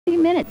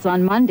minutes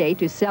on Monday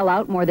to sell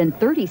out more than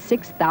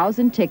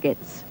 36,000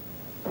 tickets.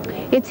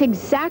 It's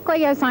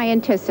exactly as I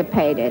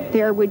anticipated.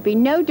 There would be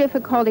no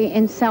difficulty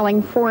in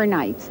selling 4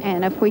 nights,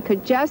 and if we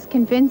could just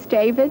convince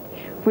David,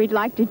 we'd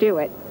like to do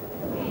it.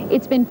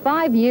 It's been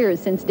 5 years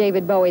since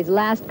David Bowie's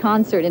last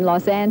concert in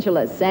Los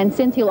Angeles, and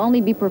since he'll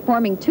only be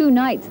performing 2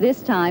 nights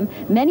this time,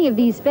 many of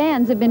these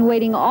fans have been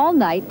waiting all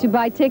night to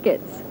buy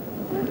tickets.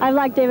 I've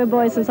liked David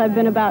Bowie since I've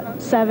been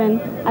about 7.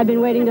 I've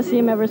been waiting to see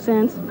him ever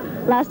since.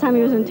 Last time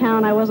he was in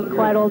town, I wasn't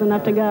quite old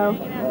enough to go.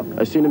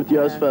 I seen him at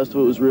the Oz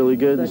Festival. It was really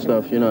good and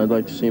stuff. You know, I'd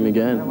like to see him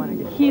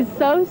again. He's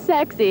so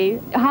sexy.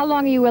 How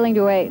long are you willing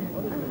to wait?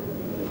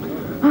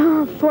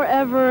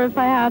 Forever if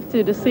I have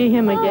to see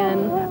him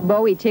again.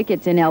 Bowie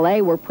tickets in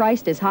L.A. were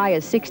priced as high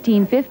as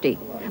 $16.50,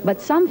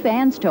 but some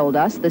fans told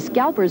us the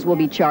scalpers will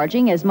be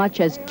charging as much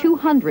as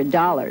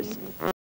 $200.